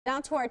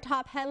Down to our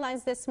top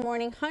headlines this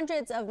morning.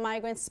 Hundreds of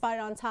migrants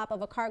spotted on top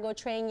of a cargo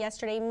train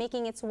yesterday,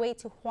 making its way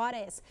to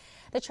Juarez.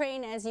 The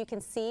train, as you can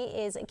see,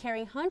 is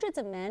carrying hundreds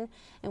of men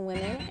and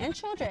women and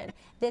children.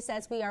 This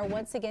as we are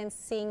once again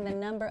seeing the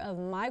number of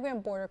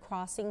migrant border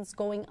crossings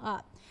going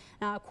up.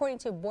 Now, according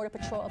to Border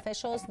Patrol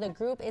officials, the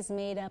group is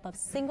made up of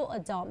single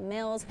adult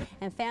males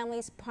and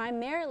families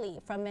primarily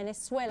from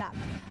Venezuela.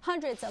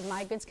 Hundreds of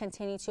migrants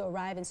continue to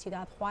arrive in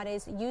Ciudad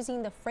Juarez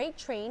using the freight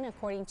train,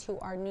 according to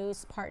our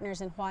news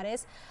partners in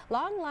Juarez.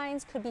 Long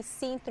lines could be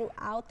seen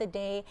throughout the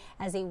day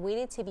as they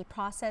waited to be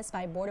processed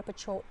by Border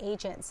Patrol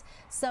agents.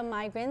 Some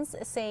migrants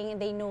saying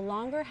they no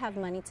longer have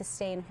money to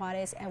stay in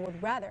Juarez and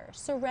would rather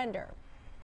surrender.